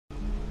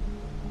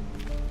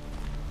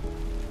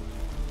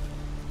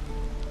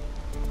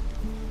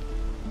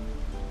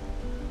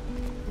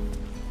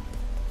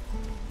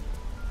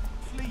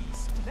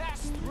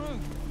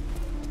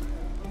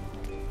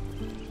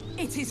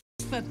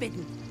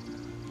forbidden.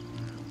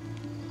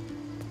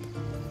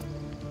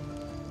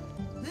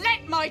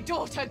 Let my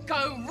daughter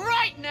go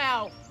right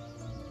now!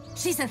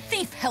 She's a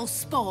thief, hell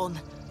spawn.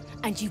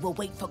 And you will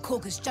wait for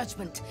Korga's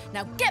judgment.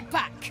 Now get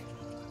back!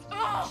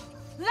 Oh,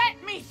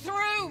 let me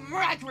through,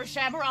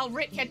 Mragrasham, or I'll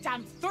rip your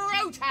damn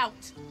throat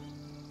out!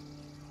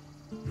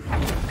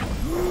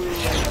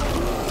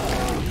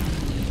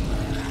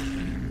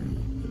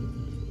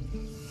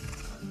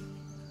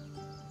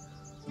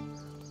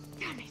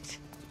 Damn it.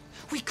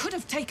 We could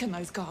have taken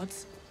those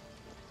guards.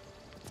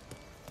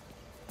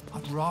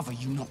 I'd rather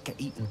you not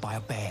get eaten by a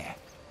bear.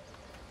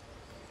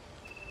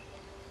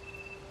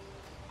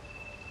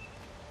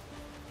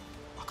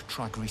 I could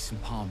try greasing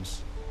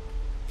palms.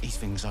 Ease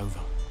things over.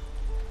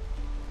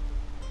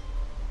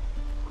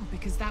 Oh,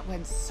 because that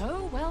went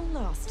so well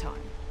last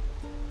time.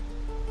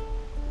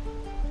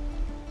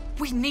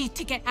 We need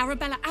to get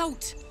Arabella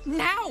out,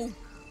 now!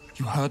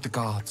 You heard the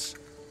guards.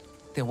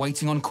 They're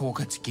waiting on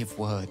Korga to give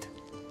word.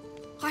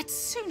 I'd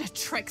sooner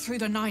trek through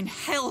the 9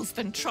 hells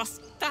than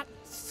trust that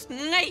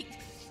snake!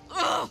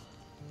 Ugh!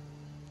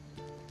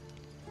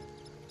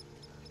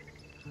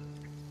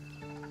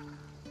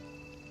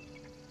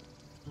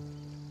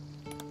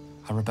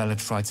 Arabella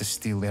tried to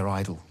steal their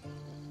idol.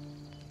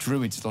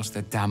 Druids lost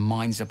their damn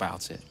minds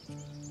about it.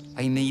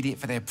 They need it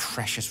for their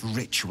precious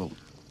ritual.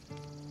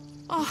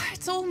 Oh,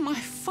 it's all my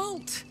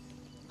fault.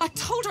 I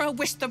told her I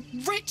wished the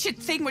wretched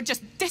thing would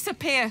just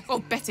disappear, or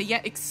better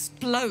yet,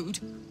 explode.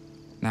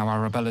 Now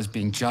Arabella's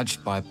being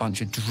judged by a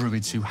bunch of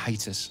druids who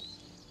hate us.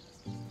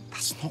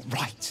 That's not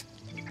right.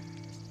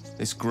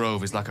 This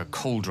grove is like a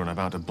cauldron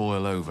about to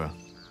boil over.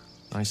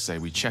 I say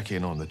we check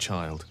in on the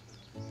child.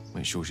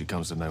 Make sure she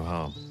comes to no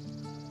harm.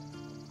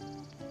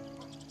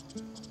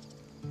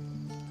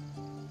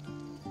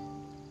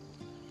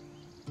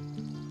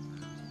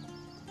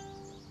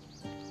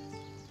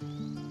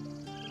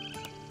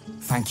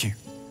 Thank you.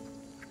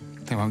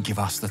 They won't give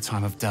us the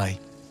time of day.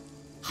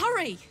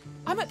 Hurry!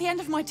 I'm at the end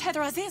of my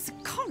tether as is.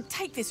 Can't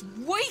take this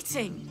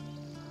waiting.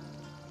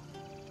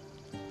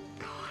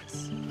 God,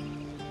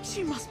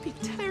 she must be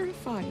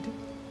terrified.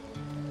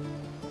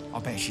 I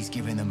bet she's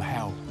giving them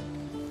hell.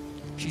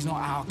 She's not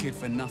our kid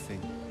for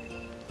nothing.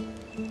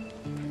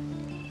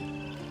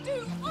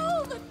 Do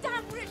all the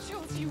damn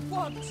rituals you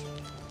want.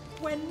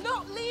 We're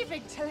not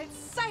leaving till it's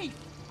safe.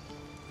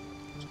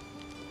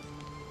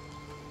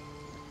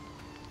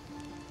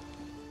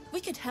 We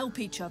could help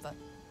each other.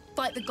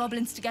 Fight the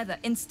goblins together.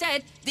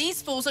 Instead,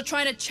 these fools are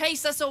trying to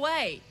chase us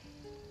away.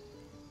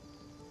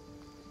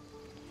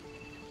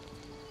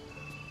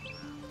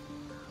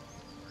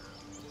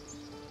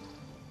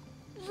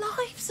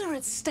 Lives are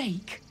at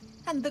stake,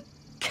 and the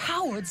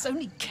cowards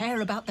only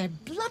care about their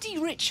bloody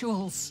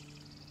rituals.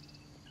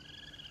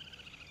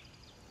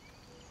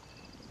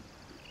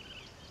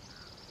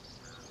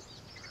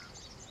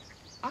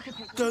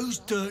 Those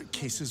dirt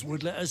kissers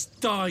would let us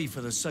die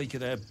for the sake of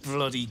their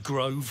bloody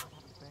grove.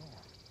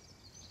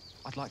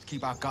 I'd like to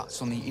keep our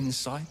guts on the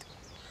inside.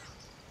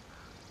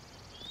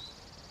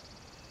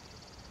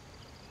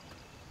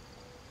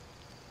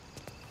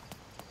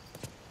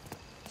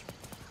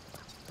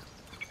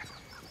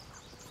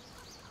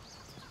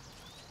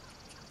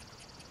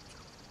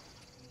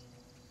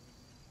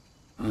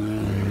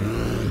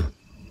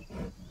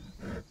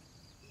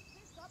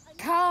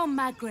 Calm,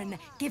 Magrin.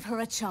 Give her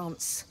a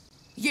chance.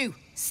 You,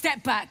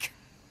 step back.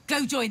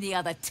 Go join the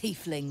other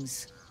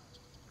Tieflings.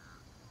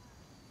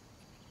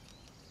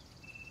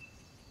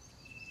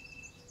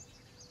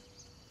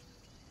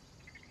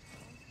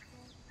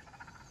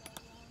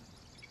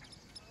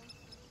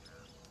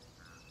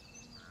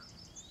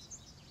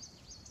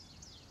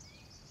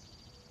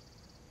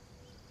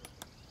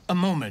 A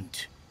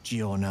moment,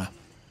 Giona.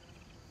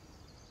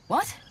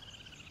 What?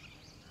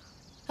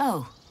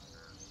 Oh,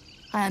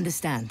 I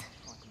understand.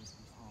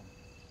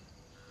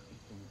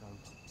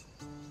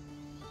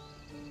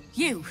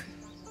 You.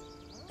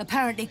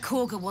 Apparently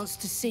Korga wants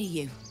to see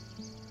you.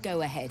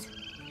 Go ahead.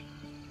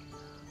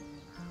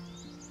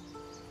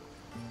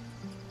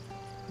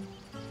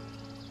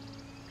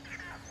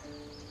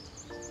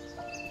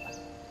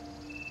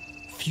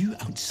 Few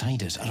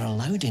outsiders are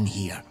allowed in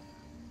here.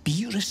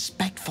 Be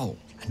respectful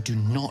and do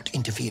not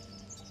interfere.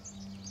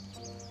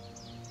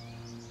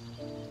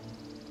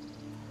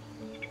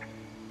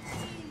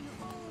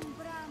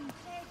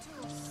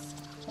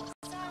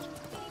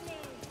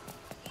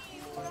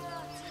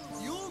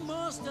 Your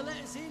master let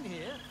us in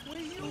here. What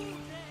are you?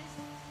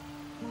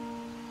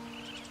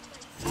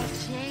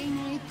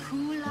 Accene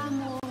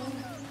pulamor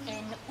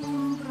en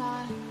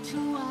umbra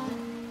tua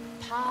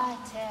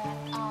pater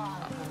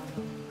arbor.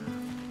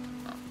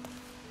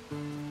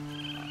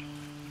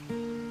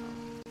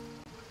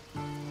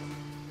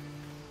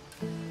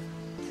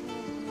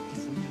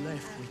 If we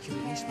left, we could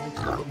at least make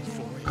a run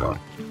for it.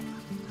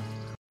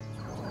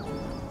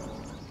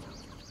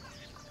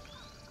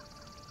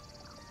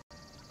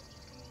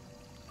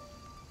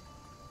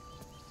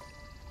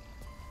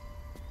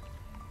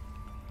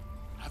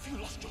 Have you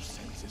lost your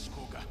senses,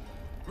 Korga?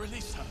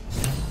 Release her.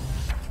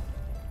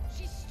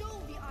 She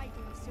stole the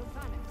idol of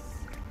Sylvanus.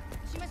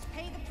 She must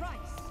pay the price.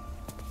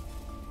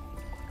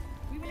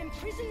 We will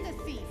imprison the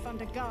thief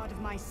under guard of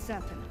my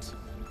serpent.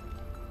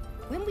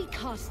 When we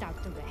cast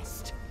out the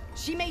rest,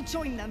 she may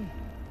join them.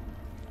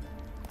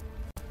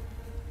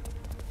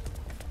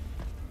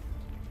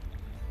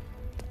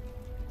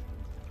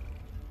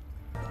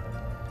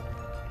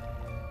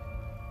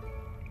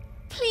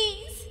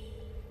 Please.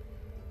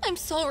 I'm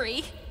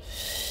sorry.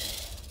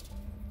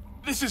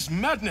 This is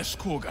madness,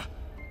 Korga.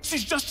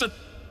 She's just a...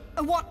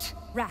 A what,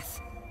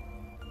 Wrath?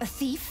 A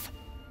thief?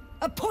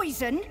 A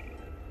poison?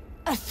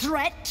 A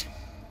threat?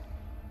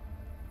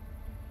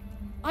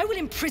 I will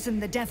imprison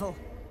the devil,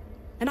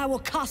 and I will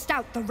cast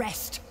out the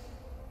rest.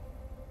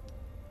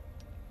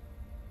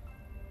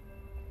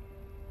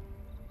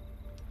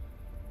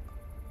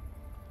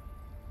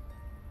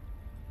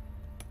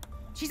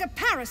 She's a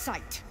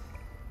parasite.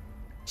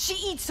 She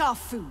eats our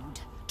food,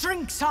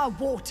 drinks our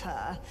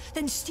water,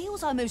 then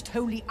steals our most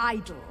holy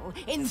idol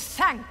in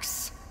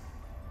thanks.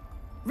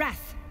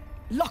 Wrath,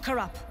 lock her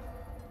up.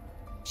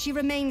 She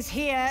remains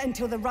here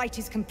until the rite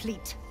is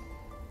complete.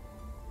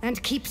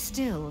 And keep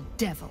still,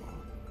 devil.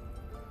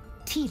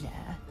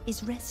 Tila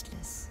is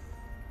restless.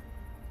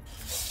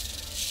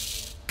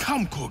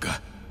 Come, Korga.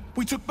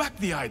 We took back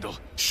the idol.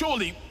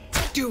 Surely...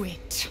 Do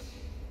it.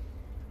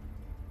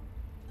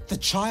 The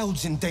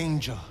child's in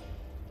danger.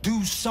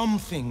 Do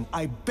something,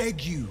 I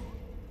beg you.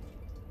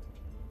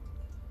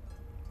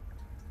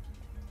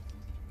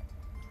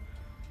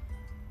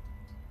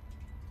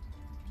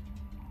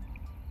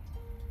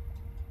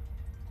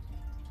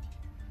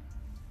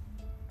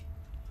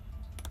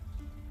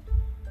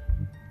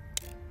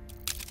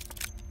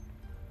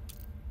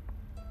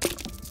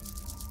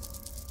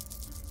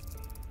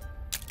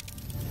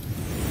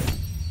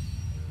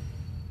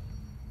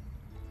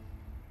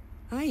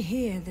 I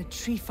hear the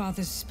Tree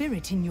Father's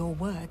spirit in your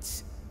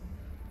words.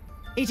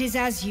 It is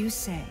as you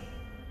say.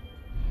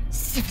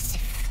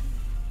 Sif.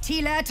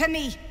 Tila, to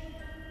me!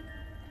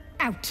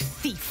 Out,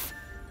 thief!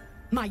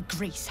 My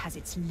grace has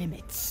its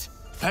limits.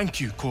 Thank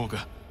you,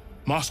 Korga.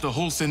 Master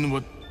Halsin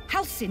would...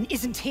 Halsin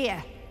isn't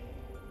here.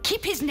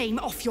 Keep his name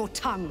off your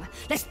tongue,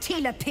 lest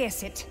Tila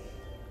pierce it.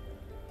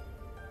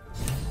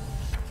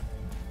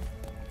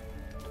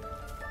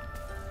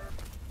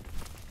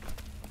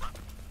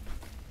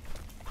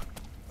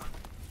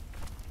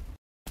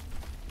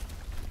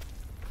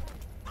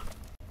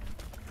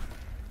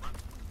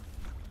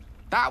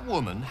 That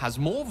woman has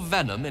more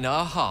venom in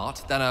her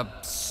heart than a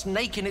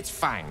snake in its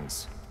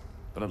fangs.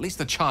 But at least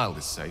the child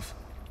is safe.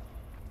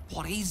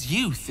 What is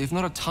youth if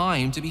not a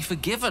time to be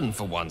forgiven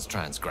for one's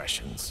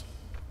transgressions?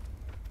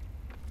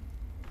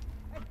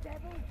 A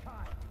devil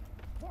child,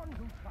 one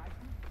who tried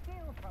to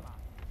steal from us.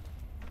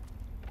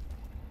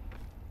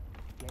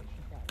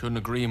 Couldn't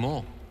agree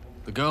more.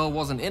 The girl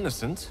wasn't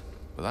innocent,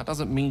 but that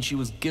doesn't mean she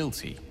was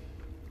guilty.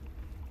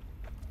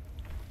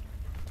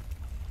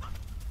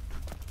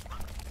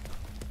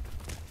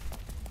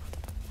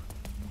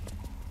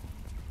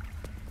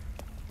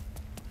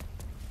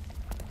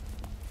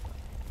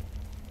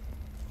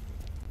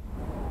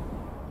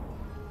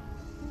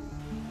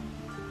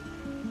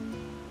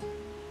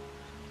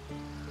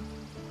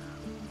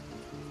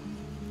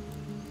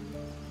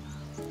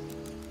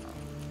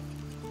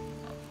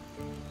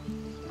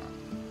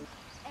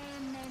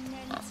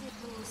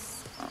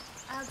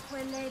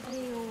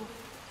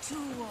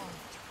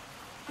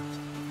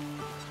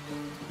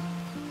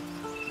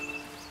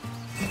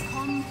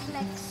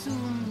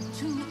 Complexum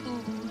tuum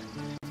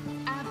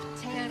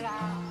abterra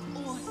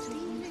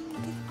ortum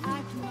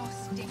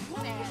agnostic.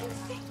 What are you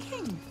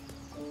thinking?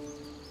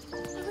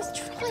 I was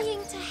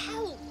trying to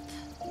help.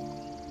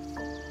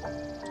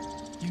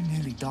 You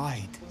nearly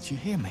died. Did you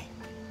hear me?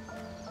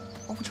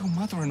 What would your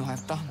mother and I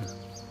have done?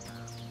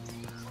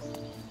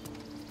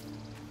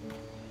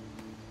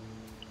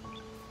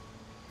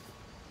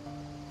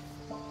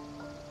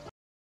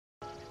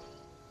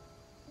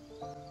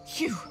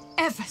 You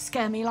ever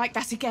scare me like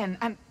that again,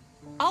 and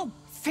I'll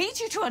feed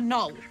you to a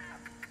knoll.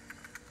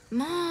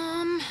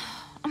 Mom,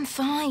 I'm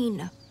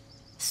fine.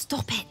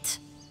 Stop it.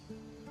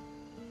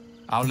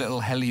 Our little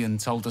Hellion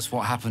told us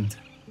what happened.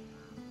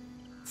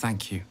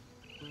 Thank you.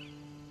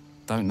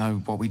 Don't know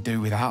what we'd do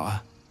without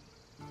her.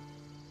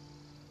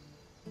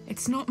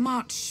 It's not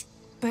much,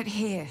 but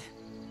here.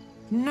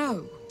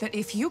 Know that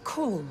if you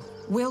call,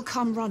 we'll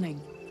come running,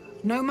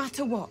 no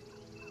matter what.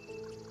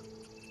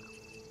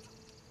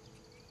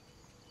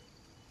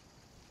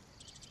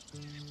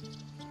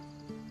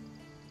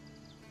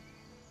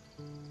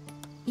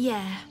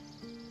 Yeah.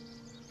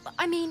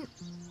 I mean,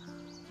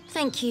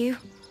 thank you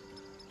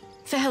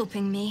for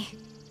helping me.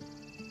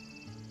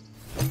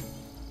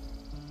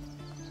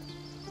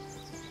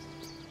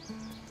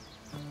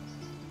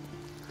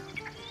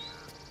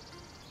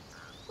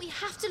 We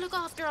have to look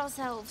after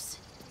ourselves.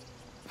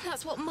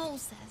 That's what Mole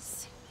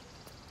says.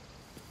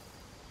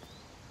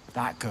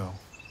 That girl.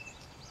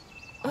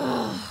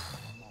 Ugh.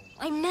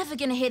 I'm never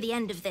gonna hear the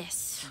end of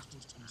this.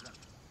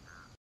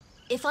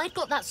 If I'd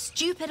got that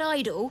stupid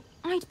idol,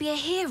 I'd be a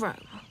hero.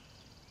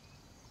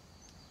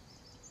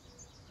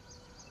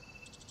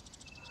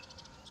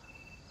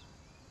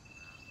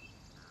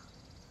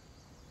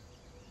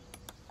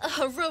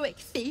 heroic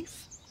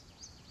thief.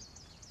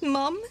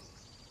 Mum?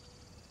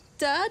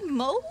 Dad?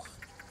 Mole?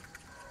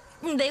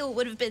 They all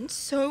would have been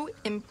so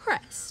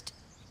impressed.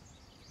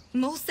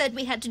 Mole said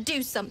we had to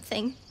do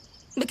something,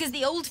 because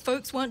the old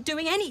folks weren't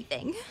doing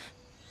anything.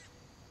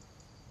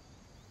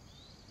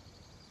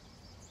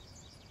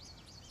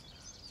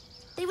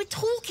 They were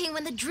talking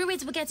when the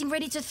druids were getting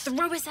ready to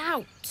throw us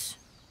out.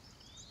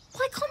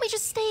 Why can't we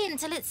just stay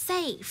until it's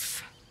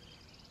safe?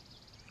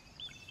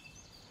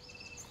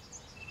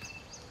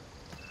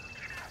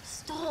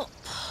 Stop.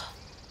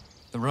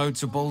 The road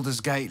to Baldur's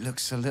Gate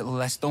looks a little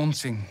less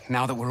daunting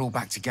now that we're all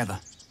back together.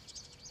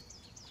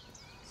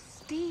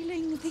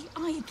 Stealing the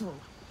idol?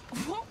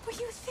 What were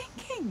you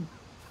thinking?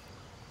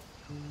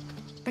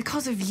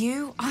 Because of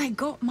you, I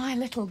got my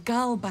little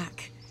girl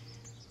back.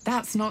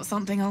 That's not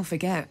something I'll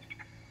forget.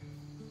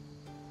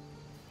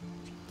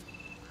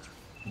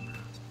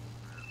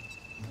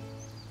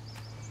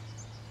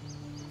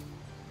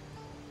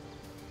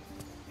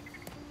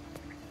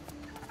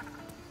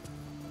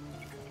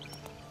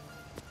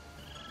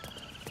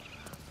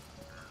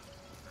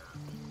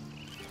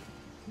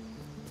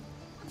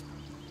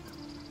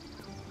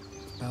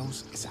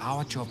 Bells, it's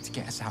our job to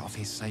get us out of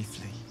here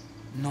safely,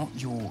 not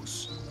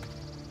yours.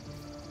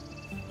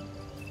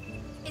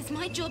 It's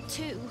my job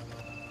too.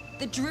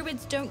 The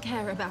druids don't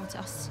care about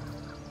us.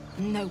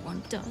 No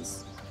one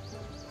does.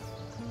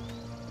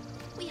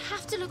 We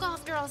have to look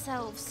after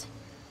ourselves.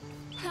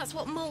 That's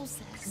what Mole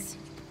says.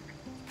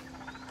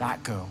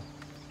 That girl.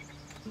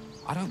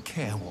 I don't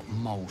care what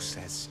Mole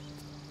says.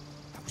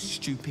 That was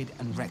stupid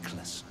and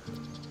reckless.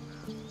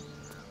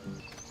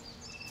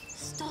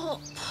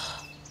 Stop.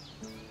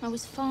 I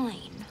was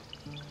fine.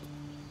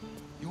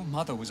 Your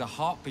mother was a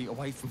heartbeat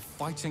away from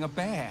fighting a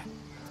bear.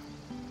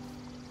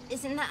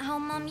 Isn't that how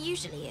Mum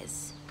usually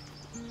is?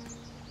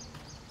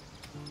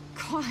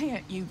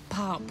 Quiet, you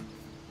pup.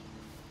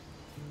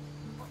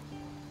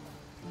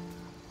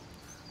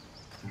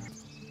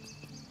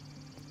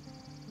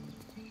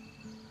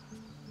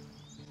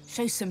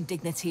 Show some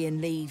dignity and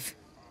leave.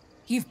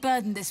 You've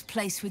burdened this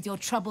place with your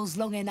troubles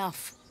long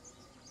enough.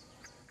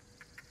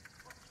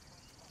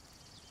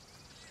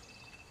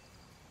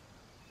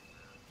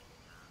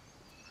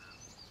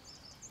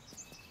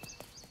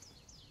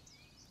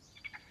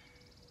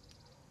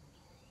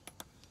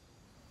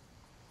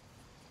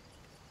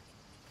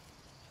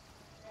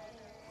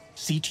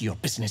 See to your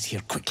business here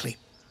quickly,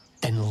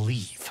 then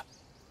leave.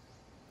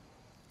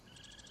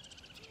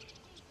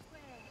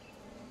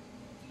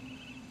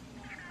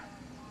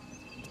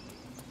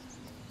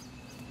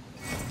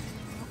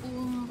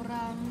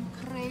 Umbram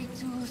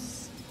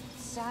cretus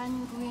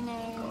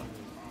sanguine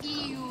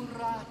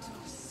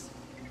iuratus.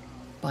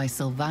 By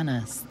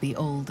Sylvanus, the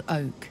old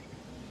oak,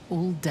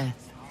 all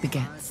death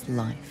begets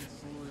life.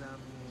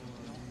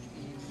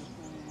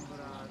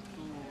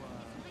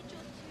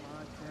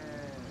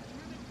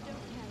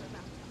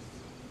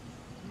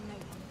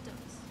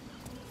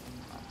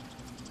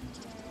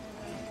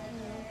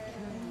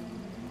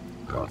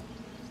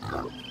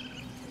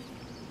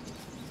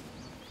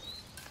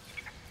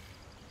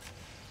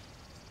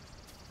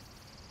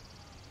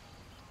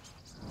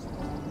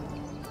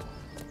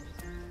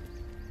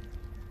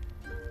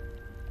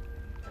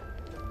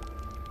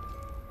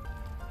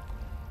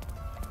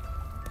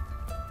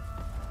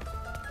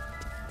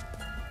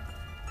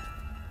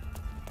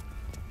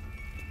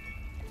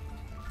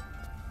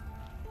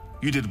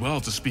 You did well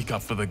to speak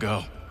up for the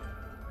girl.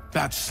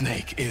 That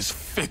snake is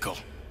fickle.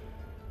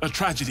 A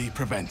tragedy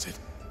prevented.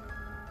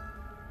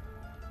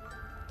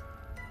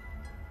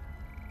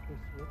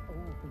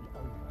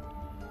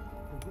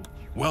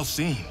 Well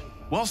seen.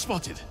 Well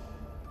spotted.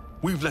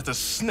 We've let a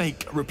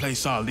snake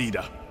replace our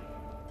leader.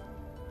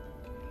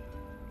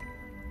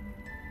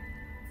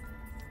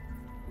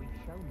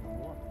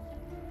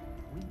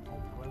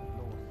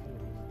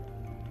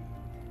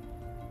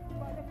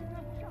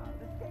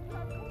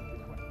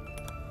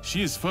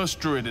 She is first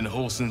druid in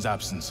Wholeson's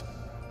absence.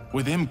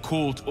 With him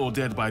caught or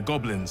dead by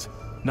goblins,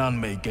 none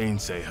may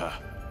gainsay her.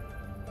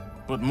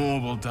 But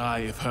more will die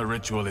if her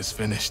ritual is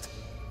finished.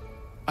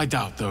 I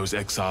doubt those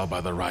exiled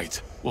by the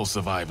rite will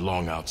survive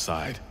long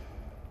outside.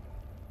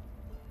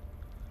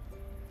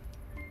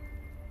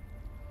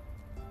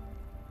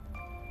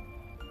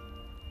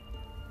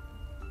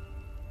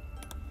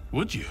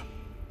 Would you?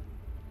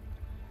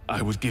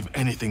 I would give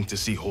anything to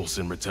see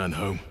Wholeson return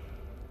home.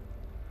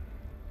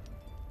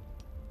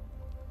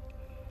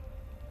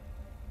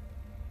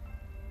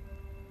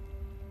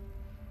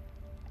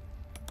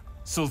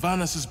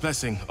 Sylvanus'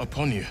 blessing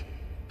upon you,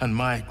 and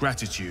my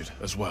gratitude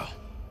as well.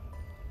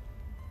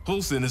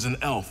 Wholeson is an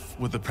elf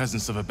with the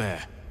presence of a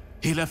bear.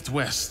 He left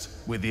west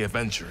with the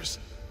adventurers.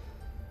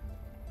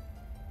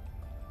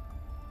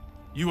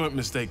 You won't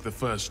mistake the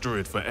first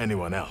druid for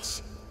anyone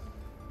else.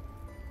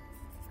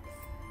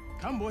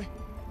 Come, boy.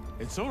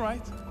 It's all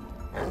right.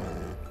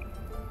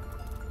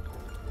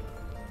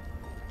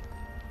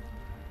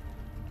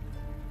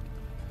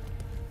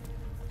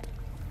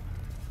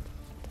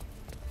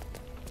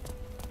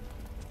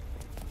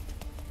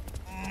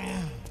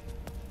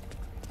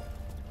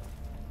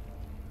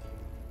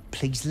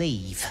 please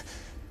leave.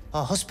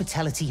 Our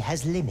hospitality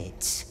has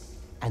limits,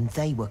 and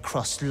they were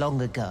crossed long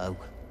ago.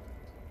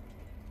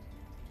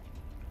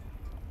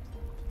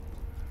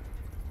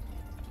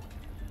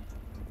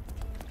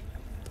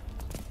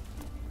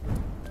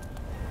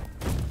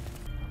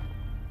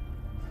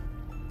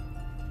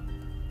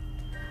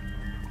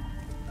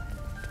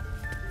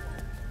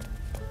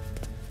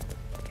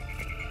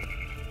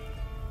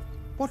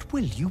 What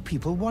will you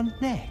people want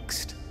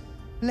next?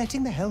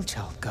 Letting the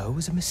Hellchild go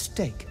was a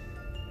mistake.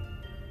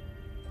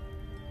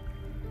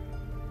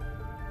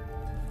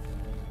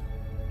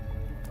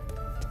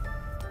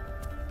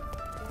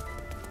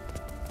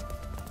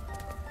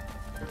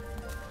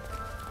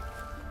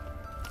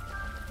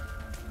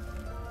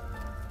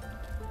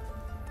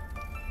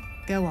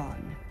 Go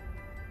on.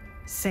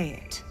 Say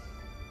it.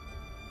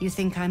 You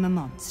think I'm a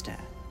monster?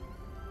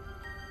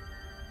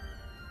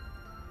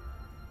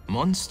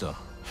 Monster?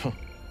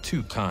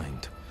 Too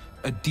kind.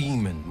 A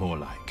demon, more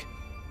like.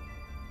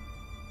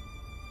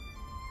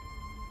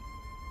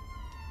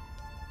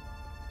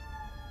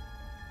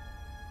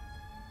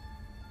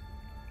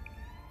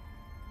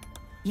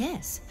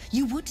 Yes,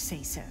 you would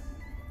say so.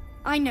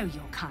 I know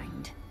your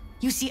kind.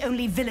 You see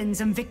only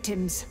villains and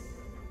victims.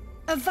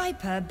 A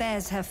viper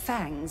bears her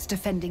fangs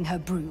defending her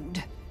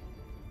brood.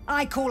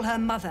 I call her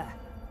mother.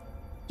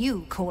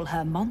 You call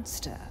her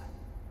monster.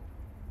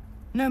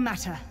 No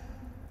matter.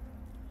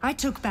 I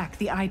took back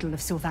the idol of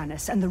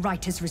Sylvanas, and the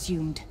rite has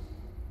resumed.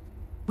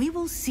 We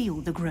will seal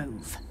the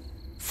grove.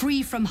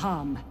 Free from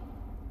harm.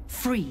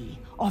 Free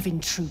of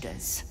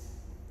intruders.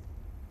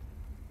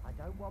 I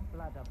don't want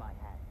blood on my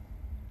hands.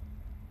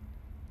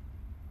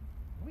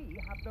 We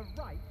have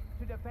the right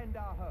to defend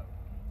our home.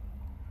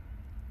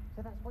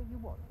 So that's what you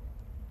want?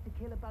 To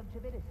kill a bunch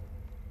of innocents?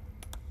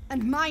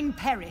 And mine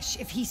perish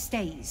if he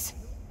stays.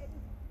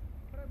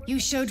 You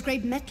showed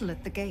great mettle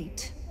at the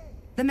gate.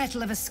 The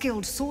mettle of a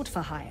skilled sword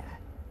for hire.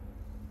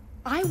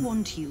 I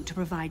want you to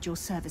provide your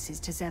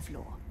services to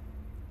Zevlor.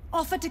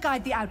 Offer to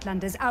guide the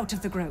Outlanders out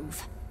of the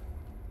grove.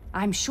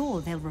 I'm sure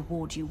they'll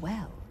reward you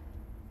well.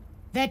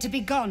 They're to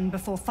be gone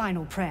before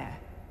final prayer.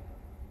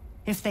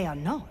 If they are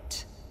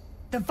not,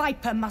 the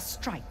Viper must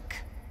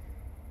strike.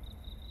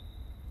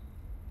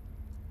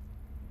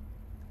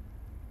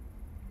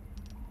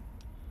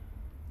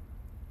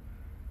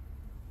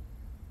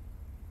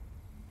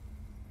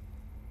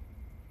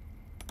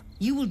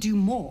 You will do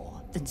more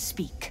than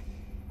speak.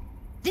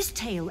 This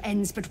tale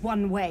ends but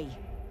one way,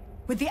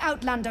 with the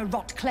Outlander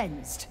rot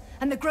cleansed,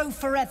 and the grove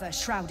forever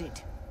shrouded.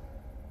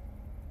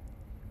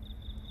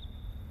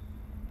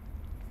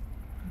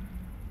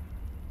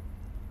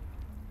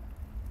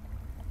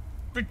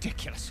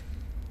 Ridiculous.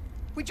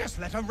 We just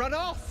let her run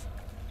off.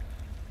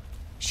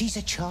 She's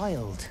a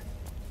child.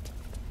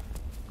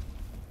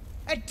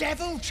 A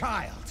devil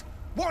child.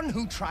 One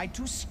who tried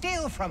to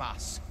steal from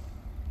us.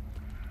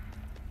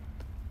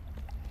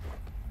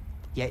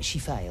 Yet she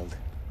failed.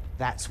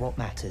 That's what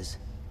matters.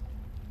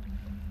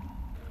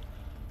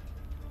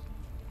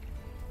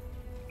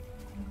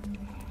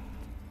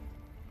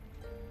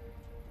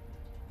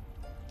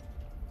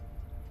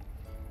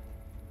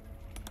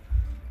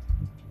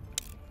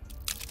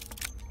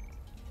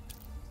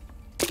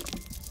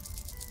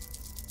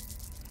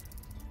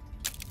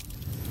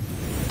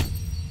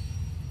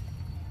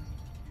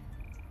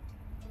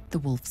 The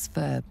wolf's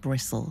fur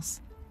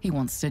bristles. He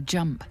wants to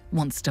jump,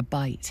 wants to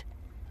bite.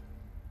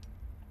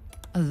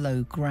 A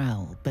low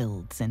growl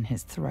builds in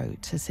his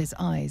throat as his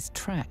eyes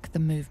track the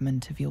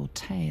movement of your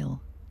tail.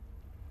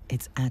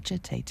 It's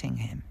agitating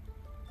him.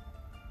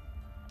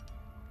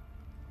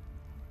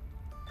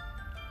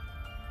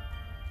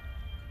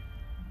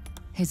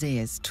 His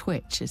ears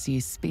twitch as you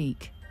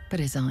speak, but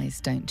his eyes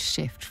don't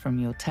shift from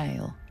your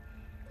tail.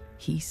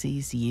 He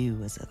sees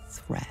you as a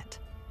threat.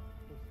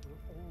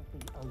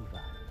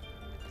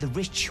 The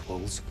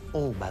ritual's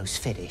almost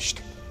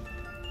finished.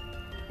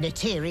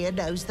 Neteria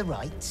knows the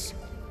rites.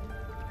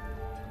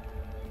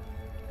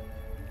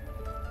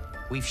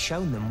 We've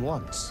shown them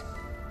once.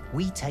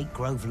 We take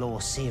Grove law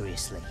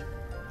seriously.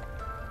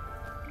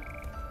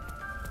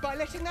 By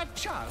letting that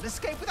child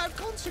escape without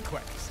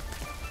consequence.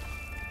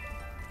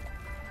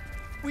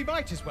 We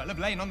might as well have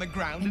lain on the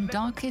ground In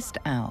darkest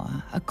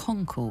hour, a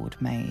concord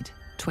made,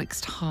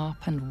 twixt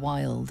harp and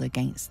wild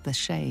against the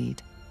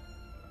shade.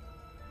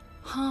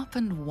 Harp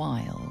and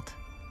wild.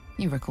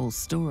 You recall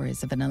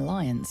stories of an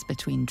alliance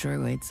between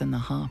druids and the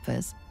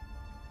harpers,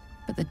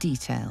 but the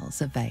details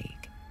are vague.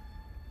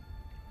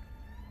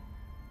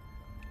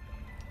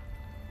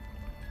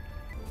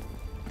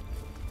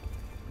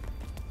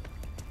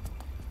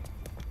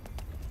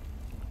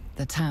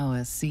 The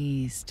tower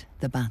seized,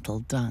 the battle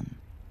done.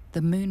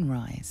 The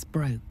moonrise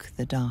broke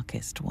the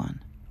darkest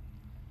one.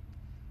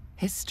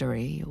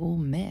 History or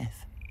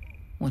myth,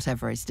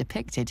 whatever is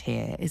depicted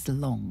here is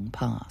long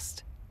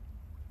past.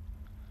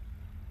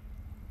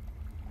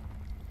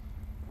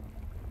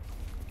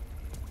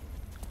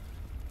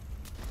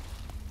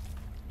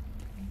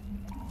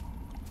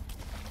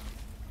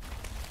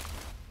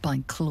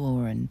 By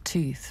claw and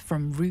tooth,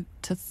 from root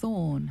to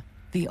thorn,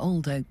 the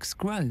old oak's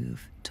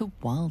grove to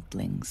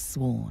wildlings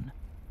sworn.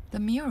 The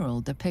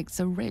mural depicts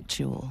a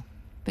ritual,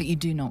 but you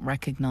do not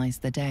recognize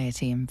the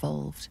deity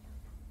involved.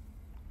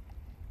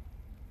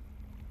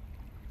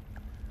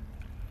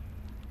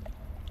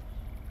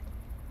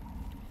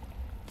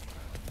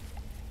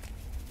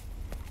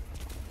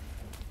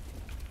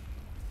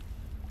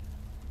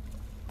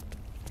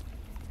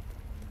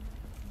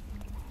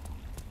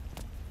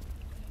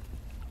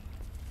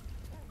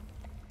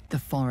 The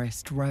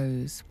forest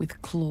rose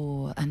with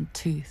claw and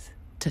tooth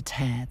to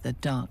tear the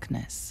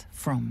darkness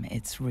from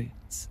its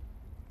roots.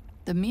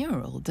 The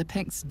mural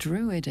depicts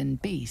druid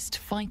and beast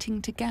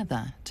fighting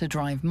together to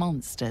drive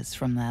monsters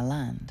from their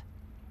land.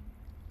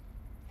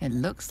 It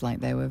looks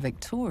like they were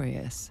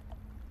victorious,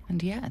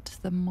 and yet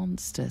the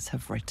monsters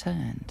have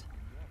returned.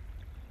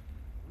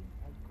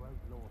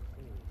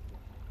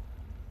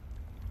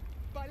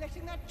 By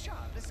letting that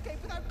child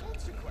escape without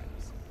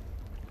consequence.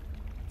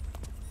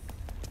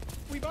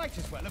 We might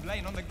as well have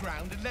lain on the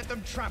ground and let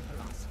them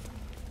trample us.